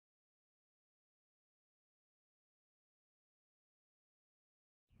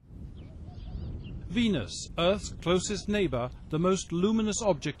Venus, Earth's closest neighbour, the most luminous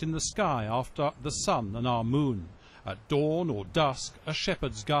object in the sky after the Sun and our Moon. At dawn or dusk, a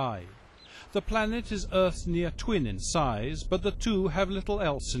shepherd's guide. The planet is Earth's near twin in size, but the two have little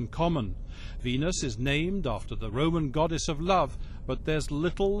else in common. Venus is named after the Roman goddess of love, but there's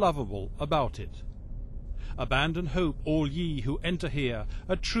little lovable about it. Abandon hope, all ye who enter here,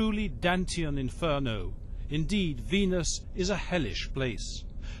 a truly Dantean inferno. Indeed, Venus is a hellish place.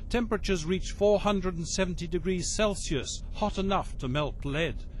 Temperatures reach 470 degrees Celsius, hot enough to melt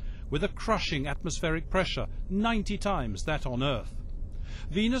lead, with a crushing atmospheric pressure 90 times that on Earth.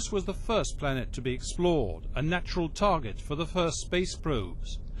 Venus was the first planet to be explored, a natural target for the first space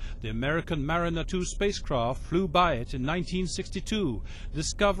probes. The American Mariner 2 spacecraft flew by it in 1962,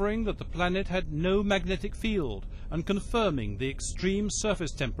 discovering that the planet had no magnetic field and confirming the extreme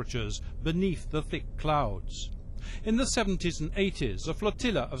surface temperatures beneath the thick clouds. In the 70s and 80s, a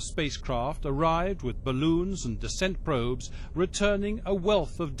flotilla of spacecraft arrived with balloons and descent probes, returning a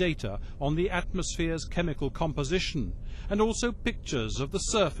wealth of data on the atmosphere's chemical composition, and also pictures of the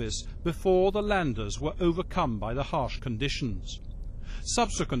surface before the landers were overcome by the harsh conditions.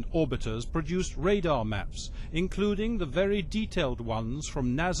 Subsequent orbiters produced radar maps, including the very detailed ones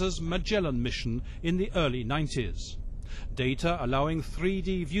from NASA's Magellan mission in the early 90s. Data allowing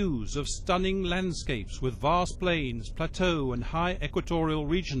 3D views of stunning landscapes with vast plains, plateau and high equatorial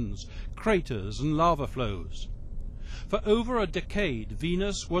regions, craters and lava flows. For over a decade,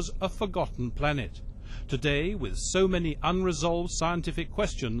 Venus was a forgotten planet. Today, with so many unresolved scientific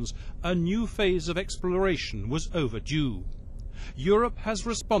questions, a new phase of exploration was overdue. Europe has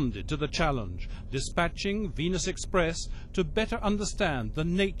responded to the challenge, dispatching Venus Express to better understand the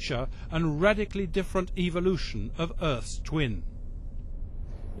nature and radically different evolution of Earth's twin.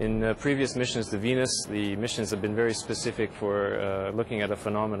 In previous missions to Venus, the missions have been very specific for looking at a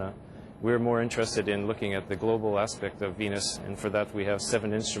phenomena. We're more interested in looking at the global aspect of Venus, and for that we have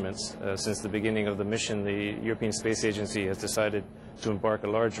 7 instruments. Since the beginning of the mission, the European Space Agency has decided to embark a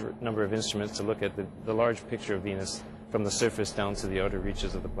large number of instruments to look at the large picture of Venus, from the surface down to the outer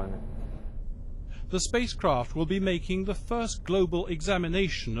reaches of the planet. The spacecraft will be making the first global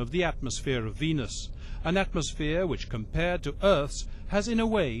examination of the atmosphere of Venus, an atmosphere which, compared to Earth's, has in a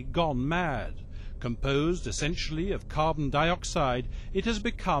way gone mad. Composed essentially of carbon dioxide, it has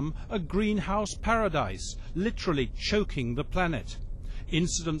become a greenhouse paradise, literally choking the planet.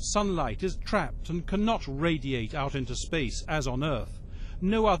 Incident sunlight is trapped and cannot radiate out into space as on Earth.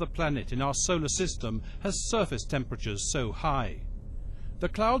 No other planet in our solar system has surface temperatures so high. The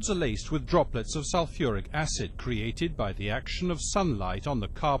clouds are laced with droplets of sulfuric acid created by the action of sunlight on the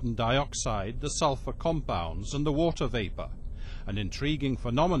carbon dioxide, the sulfur compounds and the water vapor. An intriguing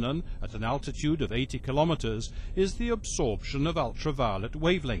phenomenon at an altitude of 80 kilometers is the absorption of ultraviolet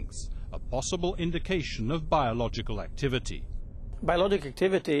wavelengths, a possible indication of biological activity. Biological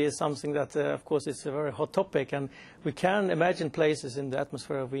activity is something that, of course, is a very hot topic, and we can imagine places in the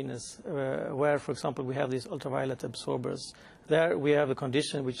atmosphere of Venus where, for example, we have these ultraviolet absorbers. There we have a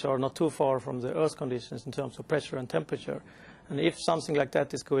condition which are not too far from the Earth's conditions in terms of pressure and temperature. And if something like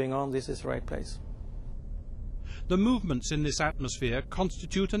that is going on, this is the right place. The movements in this atmosphere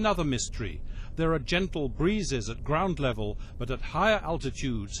constitute another mystery. There are gentle breezes at ground level, but at higher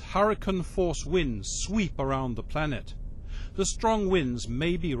altitudes, hurricane-force winds sweep around the planet. The strong winds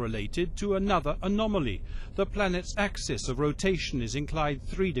may be related to another anomaly. The planet's axis of rotation is inclined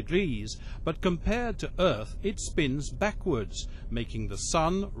 3 degrees, but compared to Earth it spins backwards, making the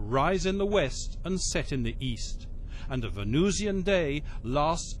Sun rise in the west and set in the east. And a Venusian day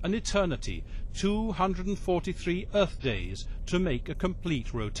lasts an eternity, 243 Earth days, to make a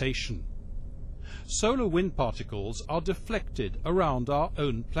complete rotation. Solar wind particles are deflected around our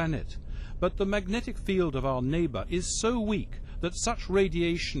own planet. But the magnetic field of our neighbour is so weak that such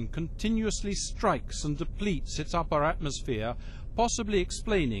radiation continuously strikes and depletes its upper atmosphere, possibly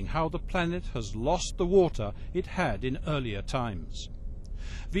explaining how the planet has lost the water it had in earlier times.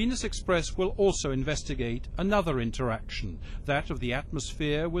 Venus Express will also investigate another interaction, that of the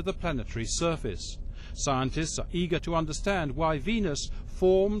atmosphere with the planetary surface. Scientists are eager to understand why Venus,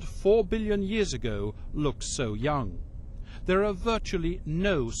 formed 4 billion years ago, looks so young. There are virtually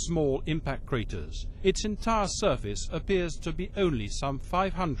no small impact craters. Its entire surface appears to be only some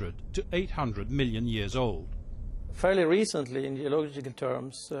 500 to 800 million years old. Fairly recently, in geological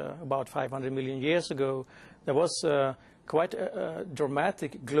terms, about 500 million years ago, there was quite a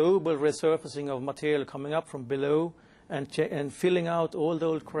dramatic global resurfacing of material coming up from below and filling out all the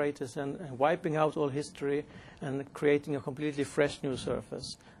old craters and wiping out all history and creating a completely fresh new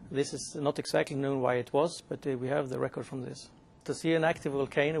surface. This is not exactly known why it was, but we have the record from this. to see an active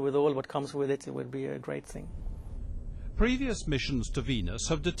volcano with all what comes with it, it would be a great thing. Previous missions to Venus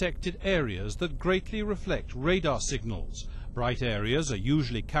have detected areas that greatly reflect radar signals. Bright areas are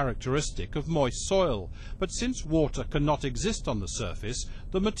usually characteristic of moist soil, but since water cannot exist on the surface,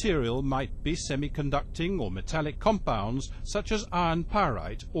 the material might be semiconducting or metallic compounds such as iron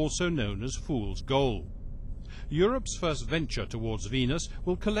pyrite, also known as fool's gold. Europe's first venture towards Venus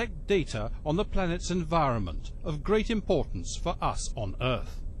will collect data on the planet's environment, of great importance for us on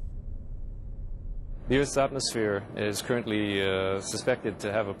Earth. The Earth's atmosphere is currently suspected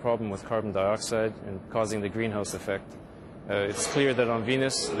to have a problem with carbon dioxide and causing the greenhouse effect. It's clear that on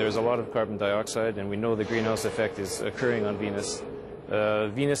Venus there's a lot of carbon dioxide, and we know the greenhouse effect is occurring on Venus.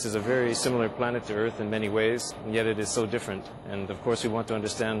 Venus is a very similar planet to Earth in many ways, and yet it is so different. And of course we want to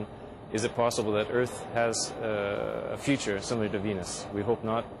understand, is it possible that Earth has a future similar to Venus? We hope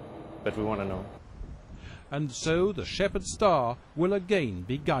not, but we want to know. And so the Shepherd Star will again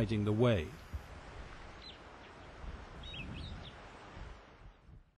be guiding the way.